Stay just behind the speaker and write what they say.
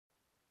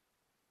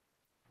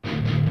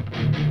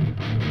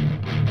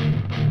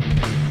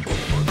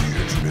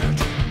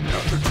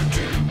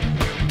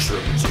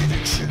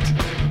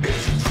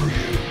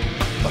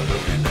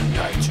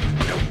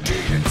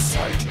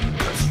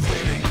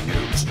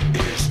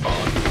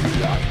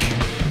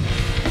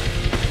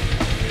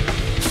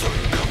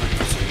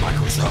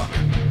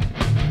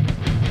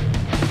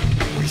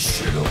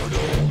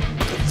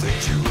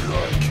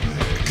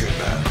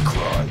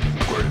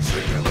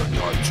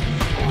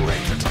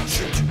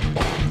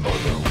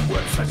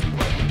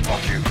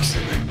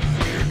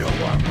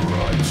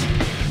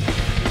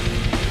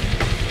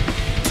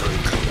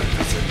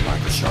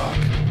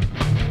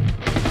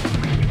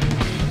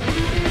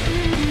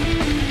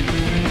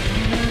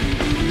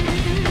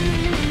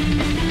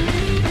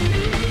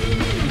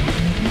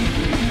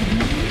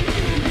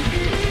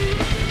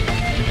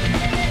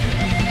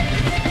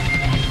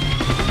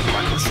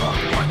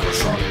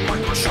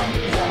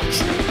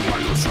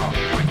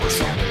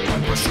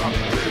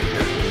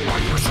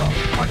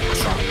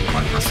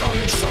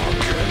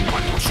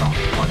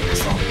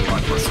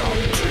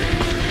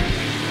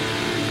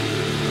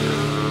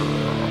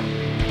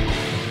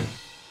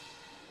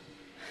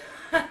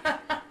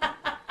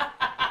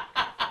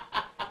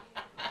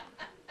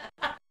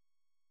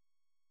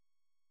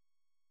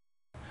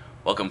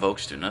Welcome,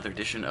 folks, to another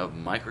edition of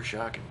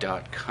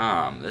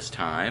Microshock.com. This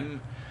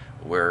time,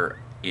 we're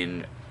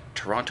in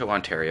Toronto,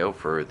 Ontario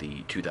for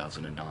the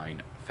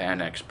 2009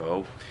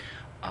 FanExpo.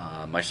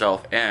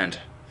 Myself and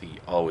the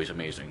always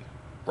amazing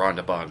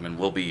Rhonda Baughman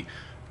will be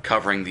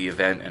covering the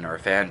event in our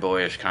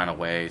fanboyish kind of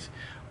ways,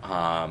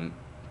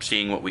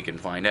 seeing what we can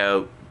find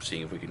out,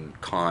 seeing if we can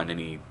con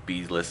any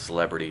B-list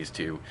celebrities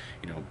to,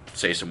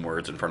 say some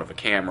words in front of a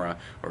camera,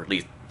 or at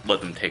least let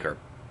them take our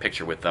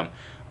picture with them.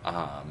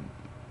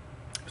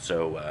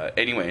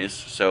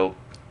 Anyways,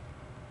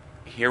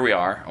 here we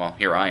are. Well,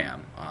 here I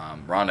am.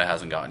 Rhonda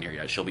hasn't gotten here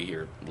yet. She'll be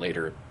here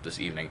later this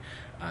evening.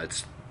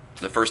 It's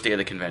the first day of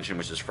the convention,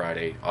 which is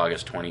Friday,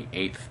 August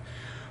 28th.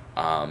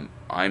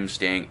 I'm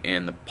staying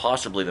in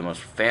possibly the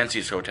most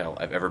fanciest hotel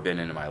I've ever been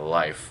in my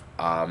life.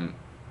 One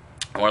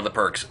of the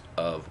perks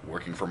of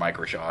working for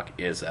Microshock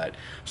is that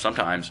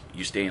sometimes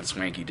you stay in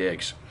swanky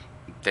digs,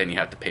 then you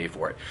have to pay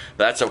for it.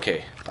 That's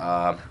okay.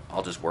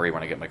 I'll just worry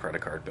when I get my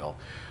credit card bill.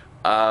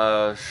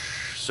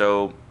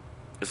 So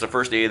it's the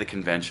first day of the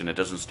convention. It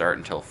doesn't start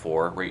until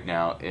 4. Right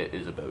now it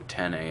is about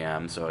 10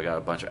 a.m. so I got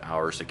a bunch of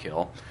hours to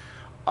kill.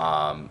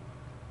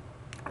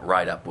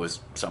 Ride up was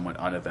somewhat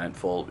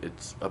uneventful.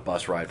 It's a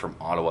bus ride from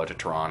Ottawa to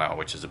Toronto,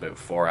 which is about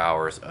 4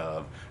 hours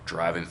of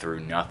driving through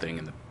nothing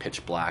in the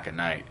pitch black at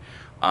night.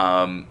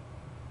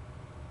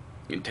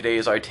 In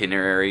today's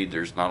itinerary,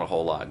 there's not a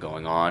whole lot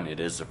going on. It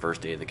is the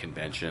first day of the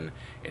convention.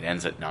 It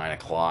ends at 9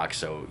 o'clock,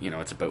 so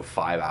it's about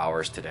 5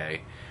 hours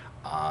today.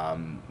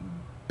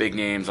 Big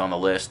names on the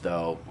list,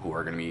 though, who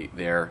are going to be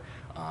there.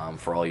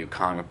 For all you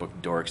comic book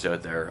dorks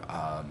out there,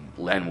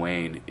 Len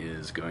Wein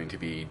is going to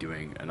be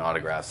doing an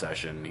autograph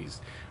session.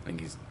 I think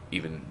he's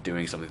even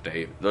doing something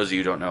today. Those of you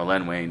who don't know,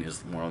 Len Wein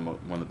is one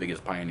of the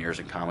biggest pioneers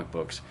in comic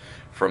books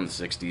from the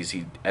 60s.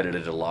 He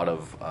edited a lot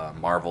of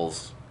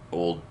Marvel's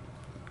old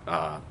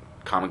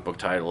comic book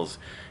titles.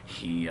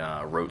 He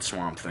wrote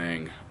Swamp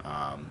Thing.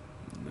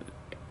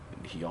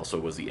 He also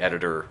was the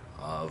editor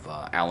of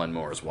Alan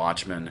Moore's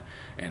Watchmen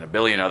and a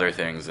billion other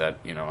things that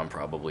I'm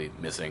probably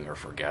missing or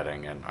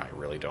forgetting, and I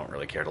really don't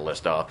care to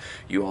list off.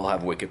 You all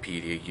have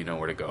Wikipedia, you know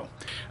where to go.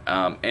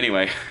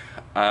 Anyway,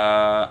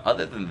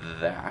 other than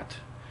that,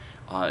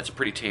 it's a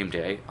pretty tame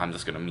day. I'm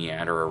just going to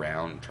meander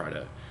around, try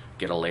to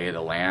get a lay of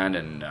the land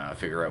and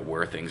figure out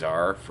where things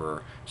are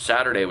for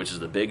Saturday, which is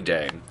the big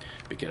day,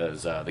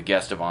 because the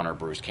guest of honor,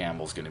 Bruce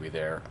Campbell, is going to be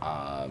there.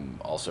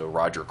 Also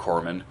Roger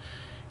Corman.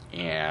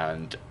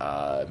 And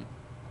I'm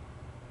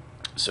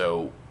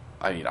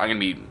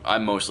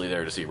mostly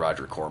there to see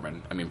Roger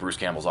Corman. I mean, Bruce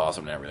Campbell's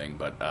awesome and everything,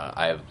 but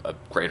I have a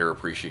greater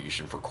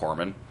appreciation for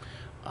Corman,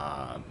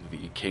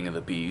 the king of the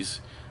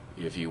bees,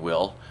 if you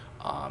will.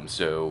 And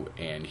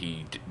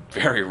he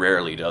very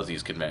rarely does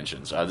these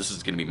conventions. This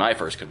is going to be my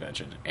first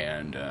convention,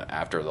 and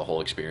after the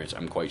whole experience,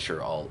 I'm quite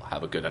sure I'll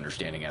have a good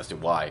understanding as to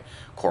why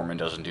Corman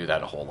doesn't do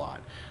that a whole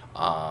lot.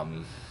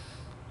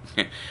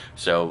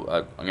 So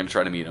I'm going to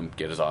try to meet him,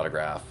 get his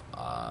autograph.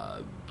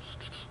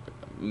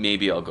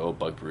 Maybe I'll go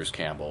bug Bruce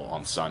Campbell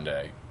on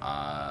Sunday.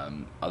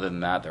 Other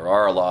than that, there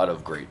are a lot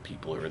of great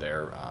people who are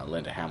there.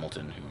 Linda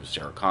Hamilton, who was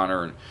Sarah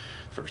Connor in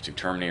the first 2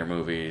 Terminator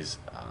movies.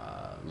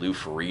 Lou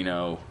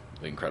Ferrigno,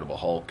 the Incredible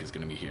Hulk, is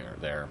going to be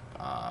there.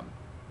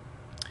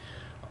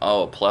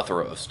 A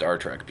plethora of Star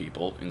Trek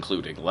people,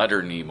 including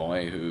Leonard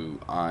Nimoy, who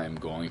I'm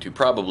going to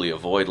probably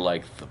avoid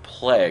like the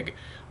plague.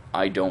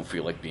 I don't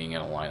feel like being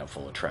in a lineup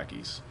full of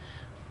Trekkies.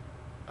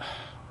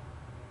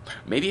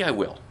 Maybe I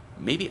will,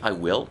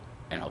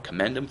 and I'll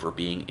commend him for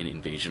being in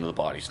Invasion of the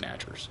Body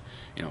Snatchers.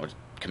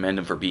 Commend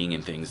him for being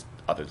in things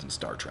other than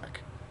Star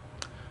Trek.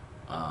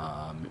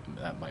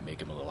 That might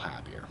make him a little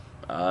happier.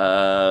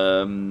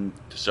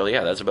 So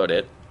yeah, that's about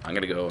it. I'm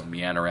going to go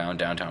meander around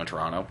downtown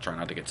Toronto, try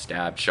not to get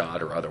stabbed,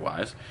 shot, or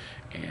otherwise,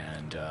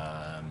 and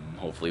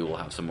hopefully we'll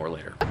have some more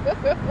later.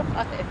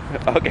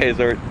 Okay,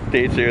 so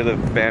day 2 of the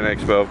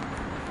FanExpo.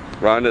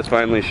 Rhonda's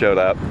finally showed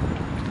up.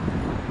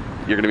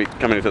 You're going to be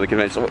coming to the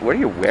convention. What are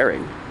you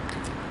wearing?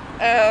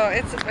 Oh,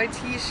 it's my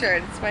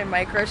t-shirt. It's my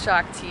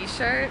Microshock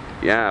t-shirt.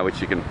 Yeah,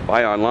 which you can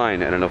buy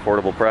online at an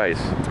affordable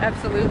price.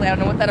 Absolutely. I don't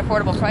know what that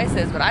affordable price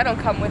is, but I don't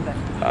come with it.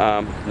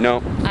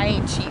 No. I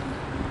ain't cheap.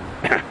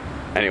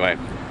 Anyway,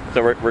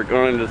 so we're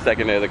going into the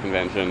second day of the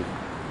convention.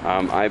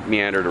 I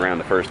meandered around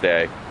the first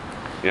day,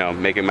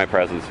 making my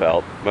presence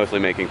felt, mostly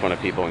making fun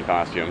of people in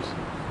costumes.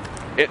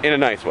 In a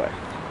nice way.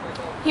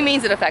 He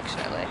means it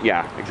affectionately.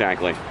 Yeah,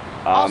 exactly.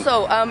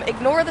 Also,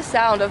 ignore the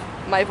sound of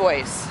my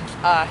voice.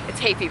 It's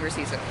hay fever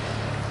season.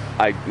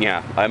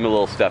 I'm a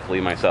little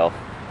stuffy myself.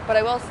 But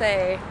I will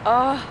say,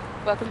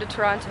 welcome to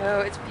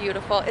Toronto. It's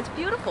beautiful. It's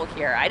beautiful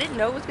here. I didn't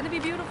know it was going to be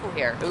beautiful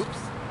here. Oops.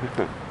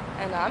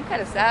 And I'm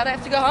kind of sad I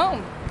have to go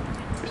home.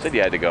 You said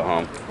you had to go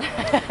home.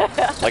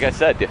 Like I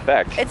said,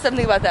 defect. It's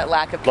something about that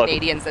lack of Look,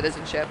 Canadian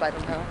citizenship. I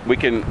don't know. We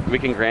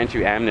can grant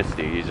you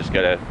amnesty. You just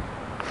gotta,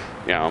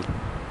 you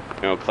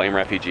know, claim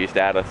refugee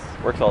status.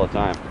 Works all the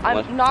time.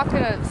 I'm not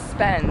gonna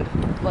spend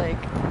like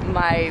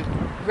my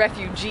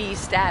refugee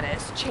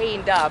status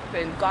chained up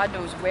in God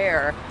knows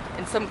where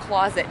in some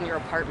closet in your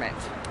apartment.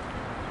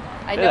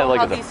 I know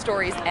how these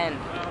stories end.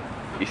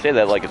 You say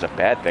that like it's a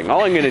bad thing.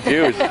 All I'm gonna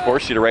do is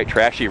force you to write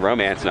trashy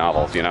romance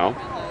novels, you know?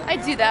 I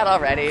do that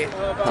already.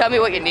 Tell me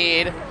what you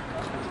need.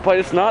 But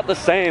it's not the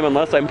same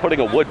unless I'm putting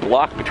a wood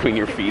block between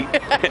your feet.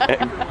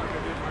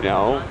 You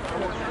know?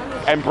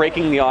 And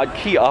breaking the odd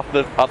key off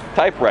the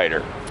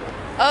typewriter.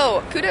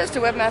 Oh, kudos to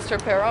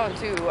Webmaster Peron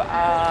too.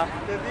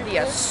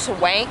 The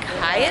Swank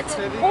Hyatt.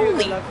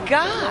 Holy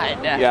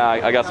God! Yeah,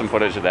 I got some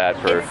footage of that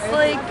for. It's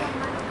like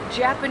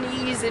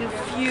Japanese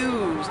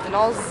infused and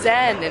all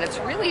zen, and it's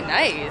really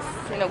nice.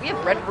 You know, we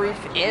have Red Roof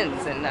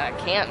Inns in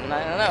Canton.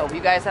 I don't know.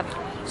 You guys have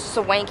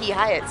swanky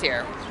Hyatts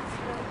here.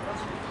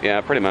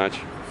 Yeah, pretty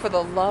much. For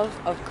the love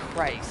of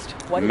Christ,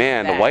 what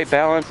Man, is that? the white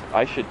balance.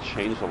 I should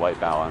change the white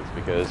balance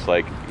because,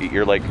 like,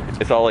 you're like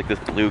it's all like this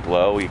blue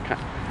glow.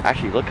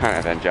 Actually, you look kind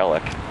of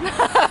angelic. Leave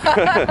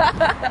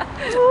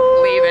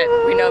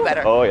it. We know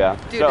better. Oh yeah.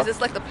 Dude, is this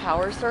like the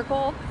power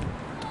circle?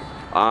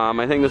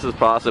 I think this is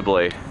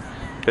possibly.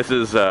 This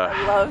is.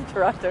 I love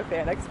Toronto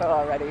FanExpo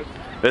already.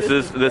 This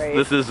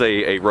is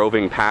a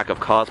roving pack of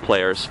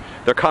cosplayers.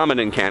 They're common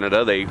in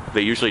Canada.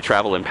 They usually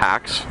travel in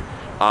packs.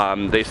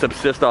 They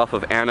subsist off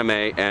of anime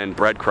and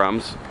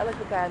breadcrumbs. I like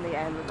the guy in the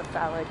end with the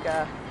phallic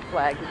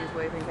flag that he's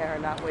waving there, or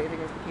not waving,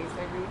 as the case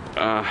may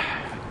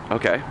be.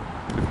 Okay.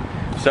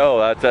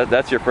 So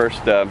that's your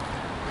first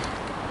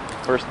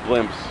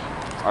glimpse.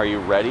 Are you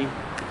ready?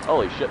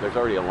 Holy shit! There's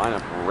already a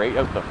lineup right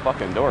out the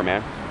fucking door,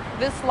 man.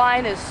 This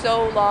line is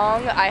so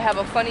long, I have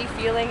a funny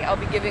feeling I'll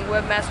be giving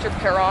Webmaster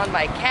Peron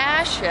my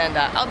cash, and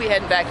I'll be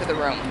heading back to the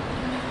room.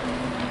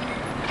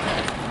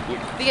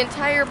 The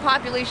entire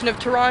population of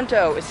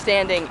Toronto is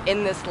standing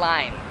in this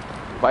line.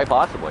 Quite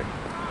possibly.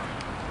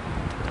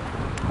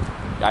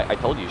 I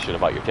told you should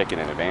have bought your ticket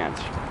in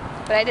advance.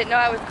 But I didn't know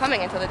I was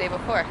coming until the day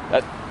before.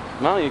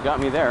 Well, you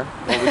got me there.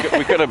 Well,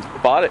 we could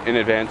have bought it in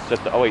advance.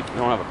 Oh wait, we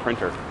don't have a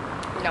printer.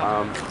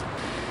 No.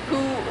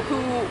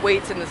 Who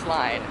waits in this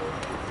line?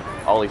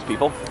 All these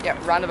people? Yeah,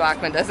 Rhonda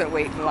Baughman doesn't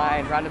wait in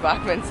line. Rhonda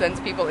Baughman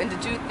sends people in to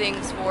do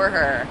things for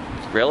her.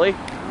 Really?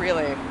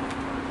 Really.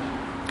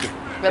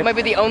 That might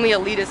be the only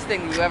elitist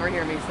thing you ever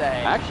hear me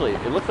say. Actually,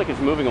 it looks like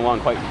it's moving along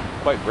quite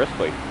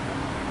briskly.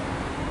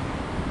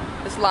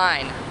 This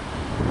line.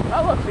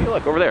 Oh,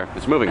 look over there.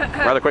 It's moving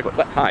rather quickly.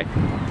 Hi.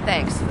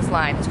 Thanks. This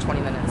line is 20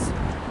 minutes.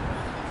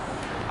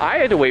 I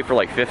had to wait for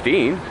like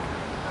 15.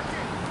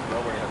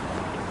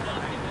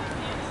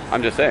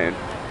 I'm just saying.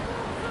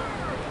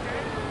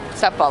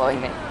 Stop following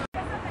me.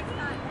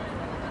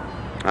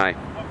 Hi.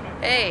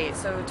 Hey,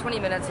 so 20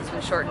 minutes has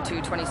been shortened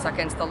to 20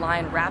 seconds. The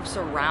line wraps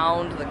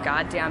around the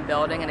goddamn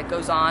building and it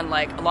goes on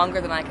like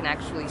longer than I can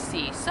actually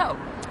see. So,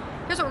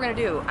 here's what we're gonna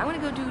do. I'm gonna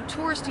go do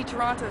touristy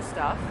Toronto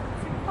stuff.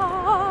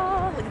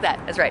 Oh, look at that,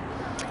 that's right.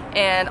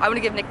 And I'm gonna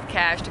give Nick the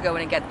cash to go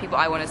in and get the people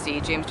I wanna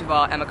see. James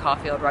Duval, Emma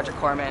Caulfield, Roger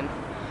Corman.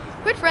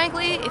 Quite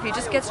frankly, if he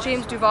just gets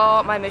James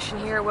Duval, my mission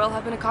here will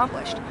have been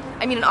accomplished.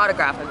 I mean an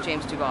autograph of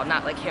James Duval,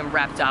 not like him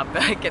wrapped up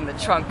like in the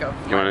trunk of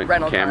my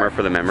rental car. Camera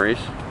for the memories?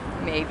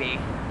 Maybe.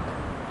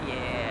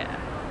 Yeah.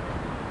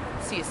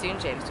 See you soon,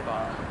 James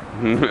Duval.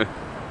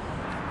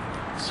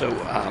 So,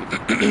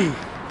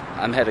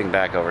 I'm heading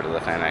back over to the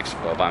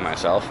FanExpo by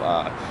myself.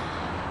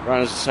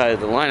 Rhonda's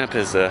decided the lineup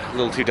is a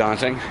little too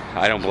daunting.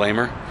 I don't blame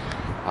her.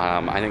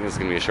 I think this is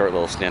going to be a short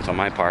little stint on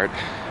my part,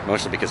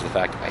 mostly because of the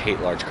fact that I hate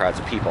large crowds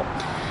of people.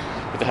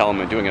 What the hell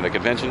am I doing at a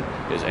convention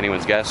is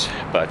anyone's guess,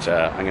 but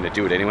I'm going to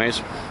do it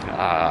anyways.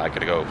 I got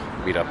to go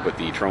meet up with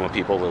the Toronto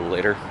people a little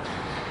later.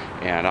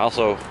 And I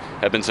also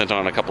have been sent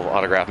on a couple of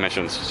autograph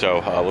missions, so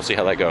we'll see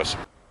how that goes.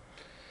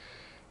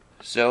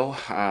 So,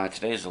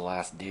 today's the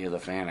last day of the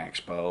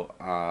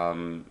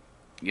FanExpo.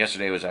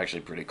 Yesterday was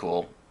actually pretty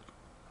cool.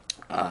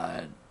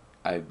 I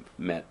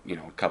met,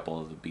 a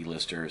couple of the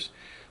B-listers,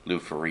 Lou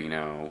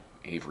Ferrino,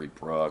 Avery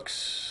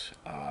Brooks,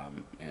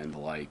 and the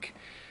like.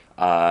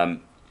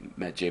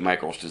 Met J.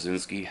 Michael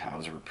Straczynski. That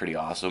was pretty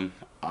awesome.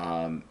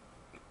 And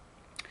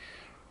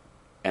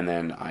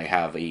then I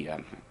have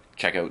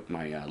check out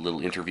my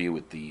little interview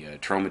with the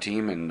Trauma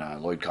team and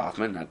Lloyd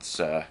Kaufman.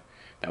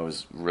 That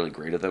was really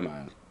great of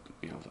them.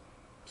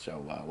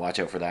 So watch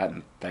out for that.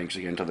 And thanks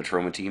again to the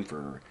Trauma team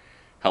for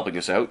helping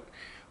us out.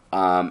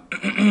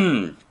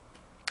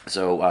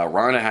 So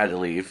Rhonda had to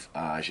leave.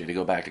 She had to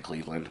go back to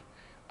Cleveland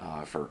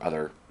for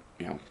other,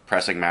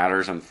 pressing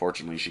matters.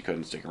 Unfortunately, she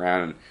couldn't stick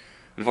around. And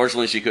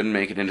unfortunately, she couldn't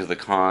make it into the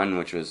con,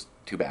 which was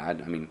too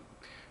bad. I mean,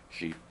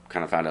 she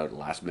kind of found out at the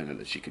last minute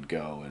that she could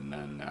go, and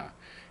then,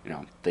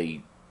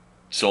 they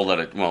sold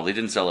out. Well, they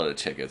didn't sell out of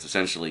tickets,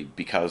 essentially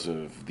because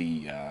of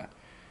the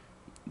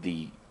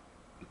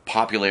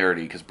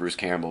popularity. Because Bruce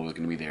Campbell was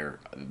going to be there.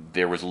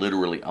 There was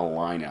literally a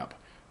lineup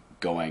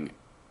going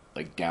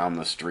like down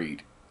the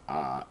street,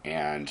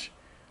 and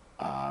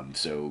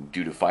So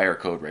due to fire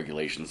code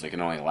regulations, they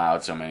can only allow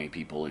so many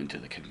people into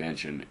the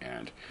convention,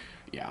 and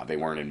yeah, they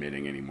weren't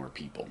admitting any more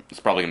people.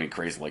 It's probably going to be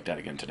crazy like that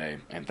again today.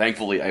 And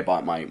thankfully, I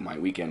bought my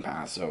weekend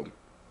pass, so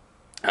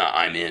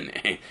I'm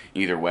in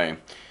either way.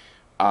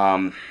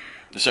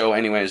 So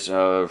anyways,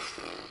 final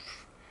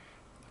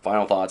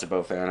thoughts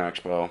about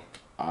FanExpo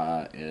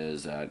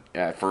is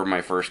that for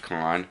my first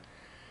con,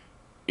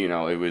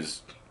 it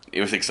was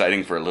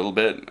exciting for a little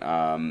bit.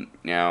 Now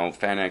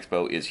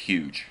FanExpo is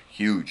huge,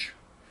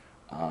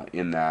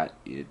 in that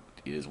it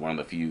is one of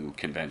the few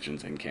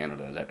conventions in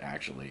Canada that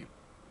actually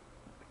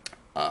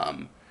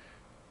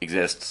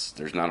exists.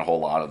 There's not a whole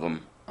lot of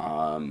them,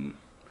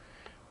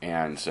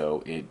 and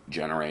so it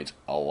generates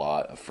a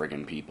lot of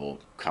friggin' people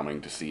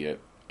coming to see it.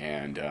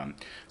 And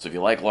so if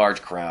you like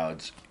large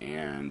crowds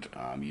and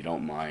you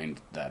don't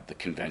mind that the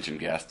convention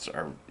guests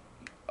are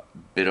a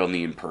bit on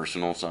the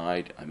impersonal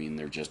side, I mean,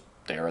 they're just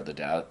there at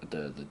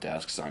the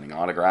desk signing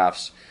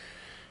autographs.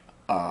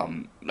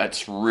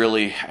 That's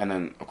really, and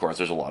then of course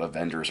there's a lot of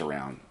vendors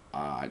around.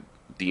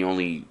 The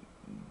only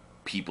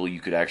people you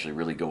could actually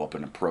really go up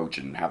and approach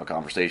and have a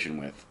conversation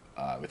with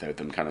without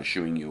them kind of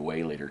shooing you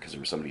away later because there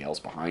was somebody else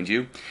behind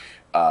you,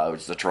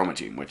 which is the Trauma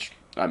team, which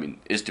I mean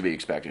is to be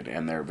expected,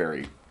 and they're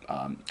very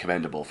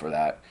commendable for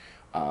that.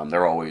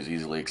 They're always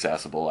easily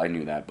accessible. I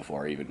knew that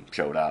before I even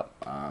showed up.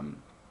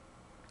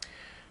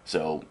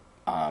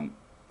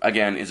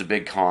 Again, it's a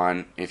big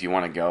con. If you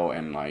want to go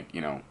and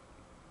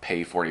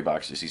pay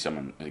 $40 to see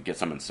someone, get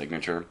someone's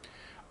signature,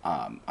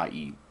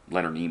 i.e.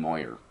 Leonard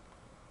Nimoy or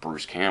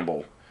Bruce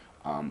Campbell,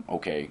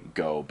 okay,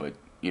 go, but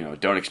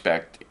don't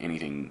expect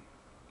anything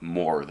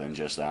more than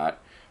just that.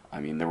 I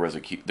mean, there was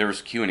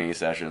Q&A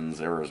sessions,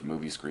 there was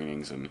movie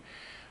screenings, and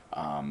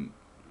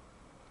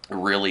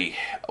really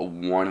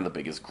one of the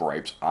biggest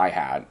gripes I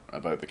had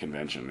about the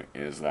convention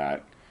is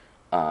that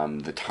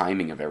the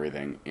timing of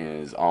everything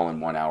is all in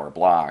 1 hour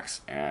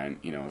blocks, and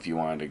if you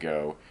wanted to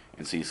go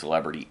and see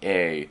Celebrity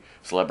A,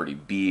 Celebrity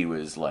B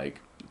was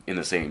in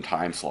the same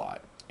time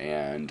slot,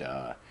 and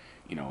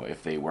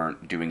if they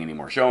weren't doing any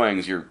more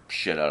showings, you're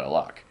shit out of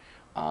luck.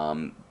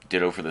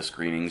 Ditto for the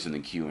screenings and the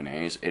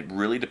Q&As. It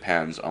really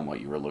depends on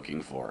what you were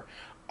looking for.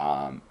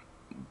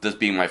 This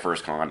being my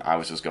first con, I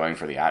was just going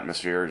for the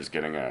atmosphere, just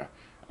getting a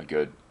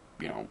good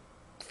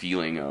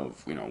feeling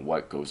of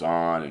what goes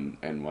on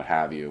and what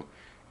have you,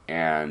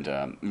 and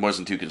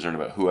wasn't too concerned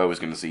about who I was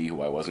going to see,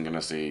 who I wasn't going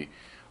to see.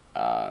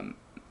 I'm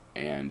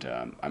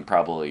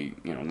probably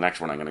the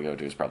next one I'm going to go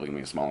to is probably going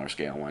to be a smaller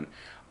scale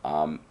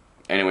one.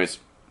 Anyways,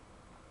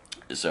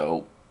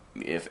 so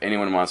if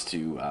anyone wants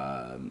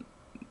to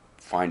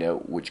find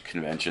out which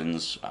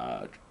conventions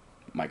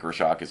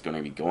Microshock is going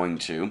to be going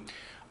to,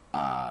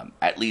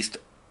 at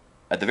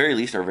the very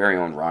least, our very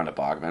own Rhonda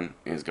Baughman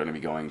is going to be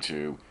going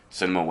to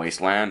Cinema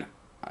Wasteland,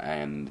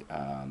 and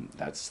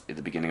that's at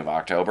the beginning of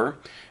October.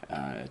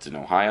 It's in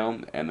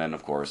Ohio, and then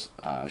of course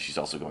she's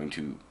also going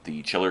to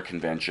the Chiller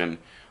Convention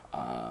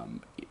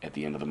at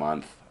the end of the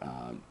month.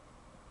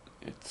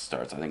 It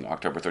starts, I think,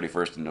 October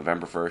 31st and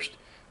November 1st.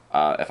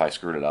 If I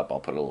screwed it up, I'll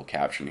put a little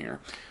caption here.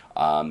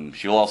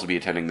 She'll also be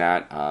attending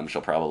that.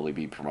 She'll probably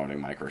be promoting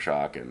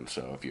Microshock, and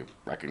so if you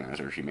recognize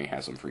her, she may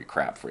have some free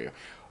crap for you.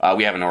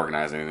 We haven't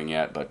organized anything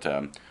yet, but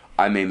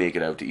I may make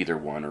it out to either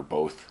one or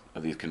both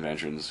of these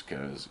conventions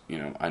because,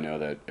 I know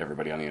that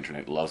everybody on the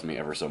internet loves me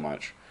ever so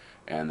much,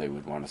 and they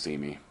would want to see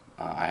me.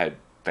 I had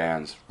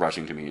fans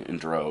rushing to me in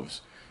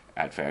droves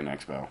at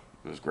FanExpo.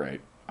 It was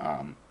great.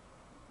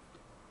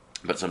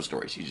 But some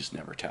stories you just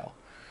never tell.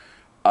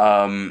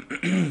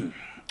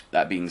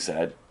 That being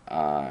said,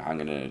 I'm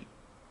going to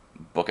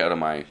book out of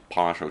my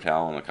posh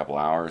hotel in a couple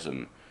hours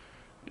and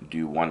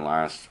do one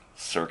last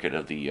circuit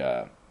of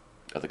the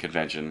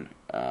convention.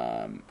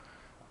 I'm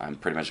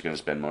pretty much going to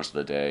spend most of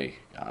the day,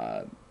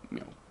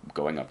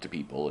 going up to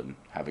people and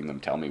having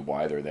them tell me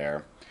why they're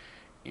there.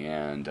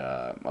 And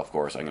of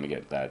course, I'm going to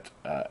get that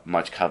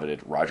much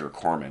coveted Roger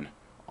Corman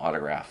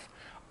autograph.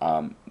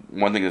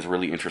 One thing that's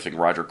really interesting,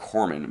 Roger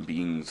Corman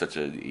being such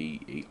a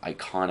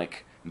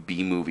iconic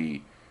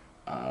B-movie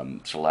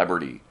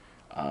celebrity.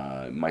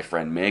 My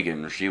friend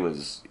Megan, she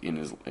was in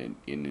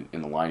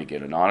the line to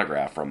get an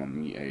autograph from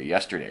him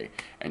yesterday,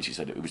 and she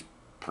said it was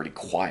pretty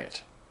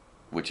quiet,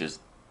 which is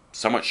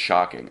somewhat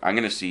shocking. I'm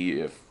going to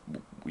see if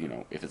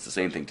it's the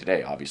same thing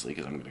today, obviously,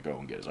 because I'm going to go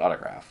and get his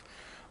autograph.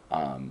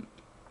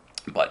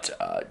 But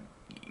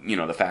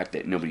the fact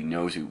that nobody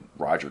knows who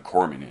Roger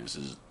Corman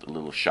is a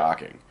little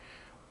shocking.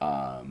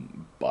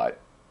 But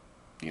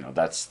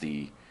that's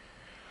the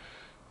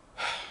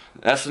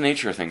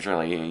nature of things,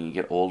 really. You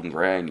get old and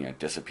gray and you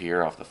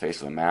disappear off the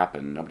face of the map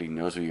and nobody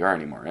knows who you are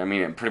anymore. I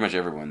mean, pretty much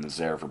everyone is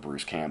there for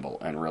Bruce Campbell,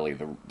 and really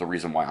the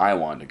reason why I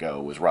wanted to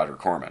go was Roger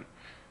Corman.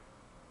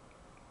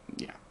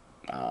 Yeah.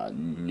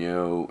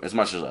 No, as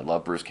much as I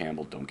love Bruce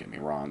Campbell, don't get me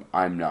wrong,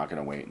 I'm not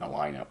going to wait in a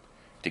lineup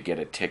to get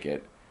a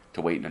ticket,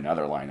 to wait in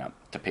another lineup,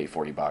 to pay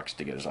 $40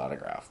 to get his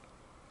autograph.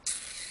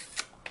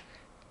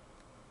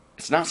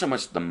 It's not so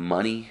much the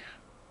money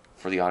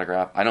for the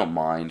autograph. I don't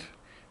mind,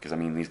 because,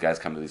 these guys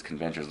come to these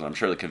conventions, and I'm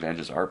sure the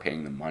conventions are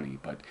paying them money,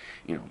 but,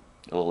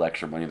 a little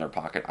extra money in their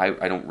pocket.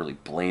 I don't really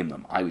blame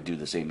them. I would do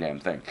the same damn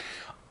thing.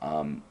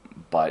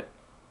 But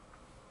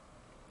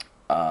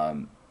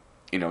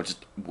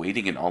just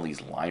waiting in all these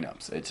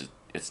lineups,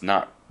 it's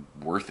not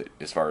worth it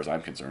as far as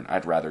I'm concerned.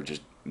 I'd rather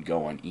just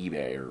go on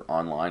eBay or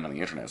online on the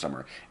internet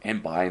somewhere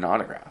and buy an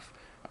autograph.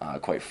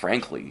 Quite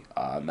frankly,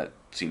 that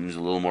seems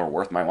a little more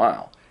worth my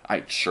while.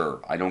 I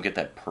don't get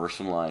that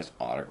personalized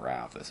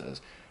autograph that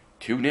says,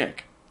 "To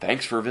Nick,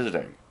 thanks for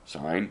visiting.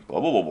 Signed, blah,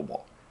 blah, blah, blah,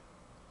 blah."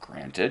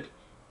 Granted,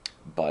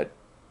 but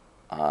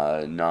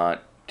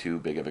not too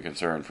big of a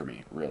concern for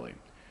me, really.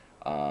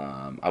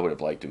 I would have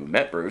liked to have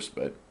met Bruce,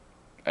 but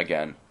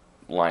again,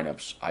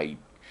 lineups,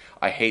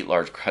 I hate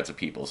large crowds of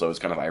people, so it's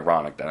kind of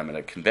ironic that I'm at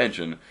a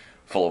convention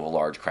full of a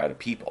large crowd of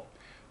people.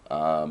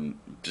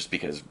 Just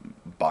because,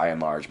 by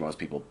and large, most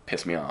people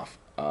piss me off.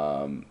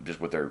 Just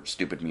with their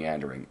stupid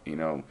meandering,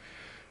 if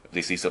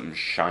they see something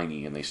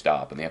shiny and they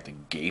stop and they have to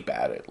gape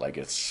at it like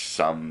it's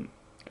some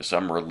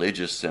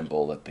religious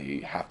symbol that they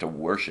have to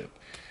worship.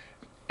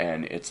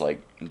 And it's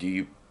like,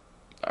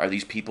 are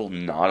these people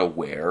not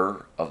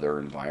aware of their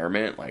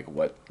environment, like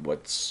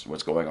what's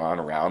going on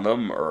around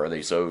them, or are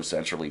they so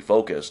centrally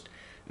focused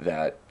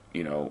that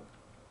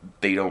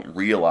they don't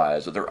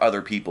realize that there are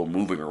other people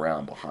moving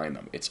around behind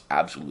them? It's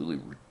absolutely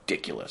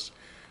ridiculous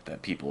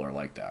that people are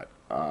like that.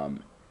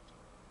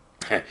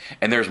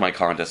 And there's my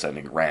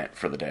condescending rant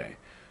for the day.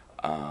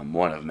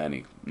 One of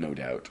many, no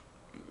doubt.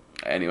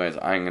 Anyways,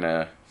 I'm going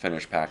to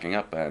finish packing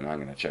up and I'm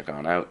going to check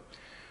on out.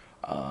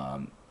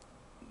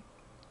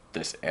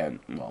 This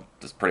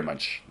is pretty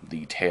much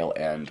the tail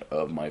end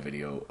of my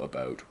video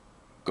about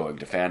going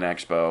to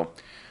FanExpo.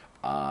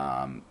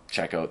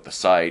 Check out the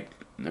site.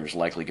 There's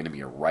likely going to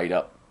be a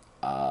write-up.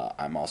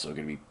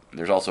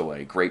 There's also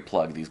a great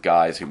plug, these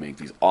guys who make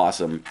these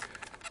awesome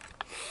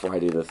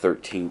Friday the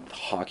 13th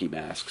hockey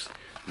masks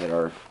that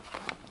are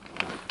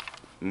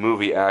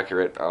movie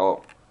accurate.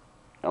 I'll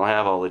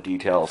have all the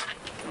details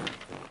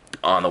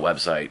on the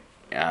website.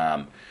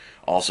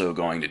 Also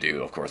going to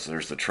do, of course,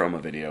 there's the trauma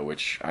video,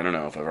 which I don't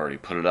know if I've already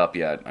put it up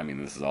yet. I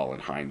mean, this is all in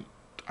hindsight.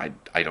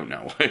 I don't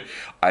know. This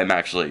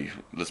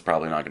is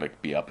probably not going to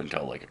be up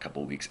until like a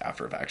couple weeks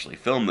after I've actually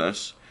filmed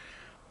this.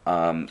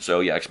 So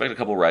yeah, expect a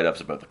couple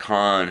write-ups about the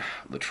con,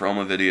 the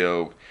trauma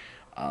video,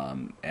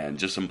 and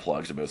just some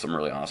plugs about some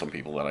really awesome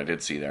people that I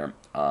did see there.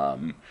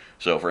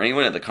 So for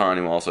anyone at the con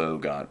who also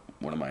got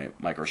one of my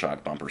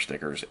Microshock bumper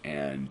stickers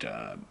and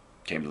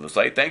came to the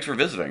site, thanks for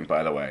visiting,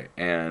 by the way,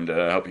 and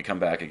I hope you come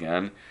back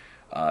again.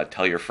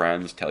 Tell your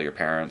friends, tell your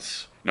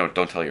parents. No,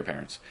 don't tell your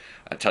parents.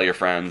 Tell your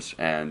friends,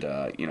 and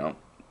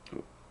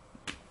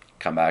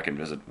come back and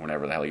visit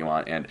whenever the hell you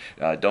want. And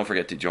don't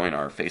forget to join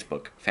our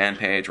Facebook fan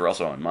page. We're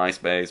also on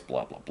MySpace,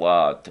 blah, blah,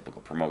 blah,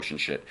 typical promotion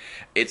shit.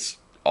 It's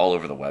all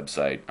over the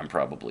website. I'm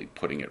probably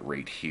putting it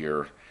right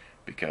here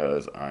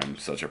because I'm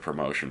such a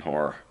promotion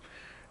whore.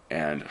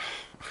 And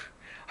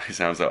I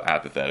sound so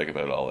apathetic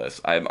about all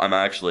this. I'm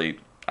actually,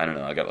 I don't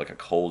know, I got like a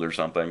cold or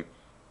something.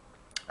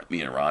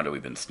 Me and Rhonda,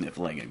 we've been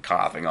sniffling and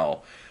coughing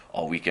all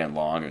weekend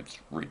long. It's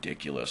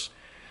ridiculous.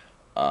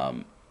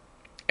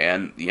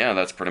 And yeah,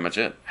 that's pretty much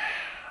it.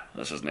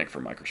 This is Nick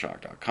from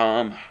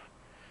Microshock.com,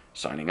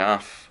 signing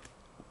off.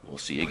 We'll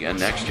see you again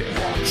next year.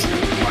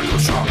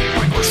 Microshock,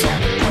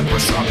 Microshock,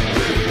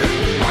 Microshock.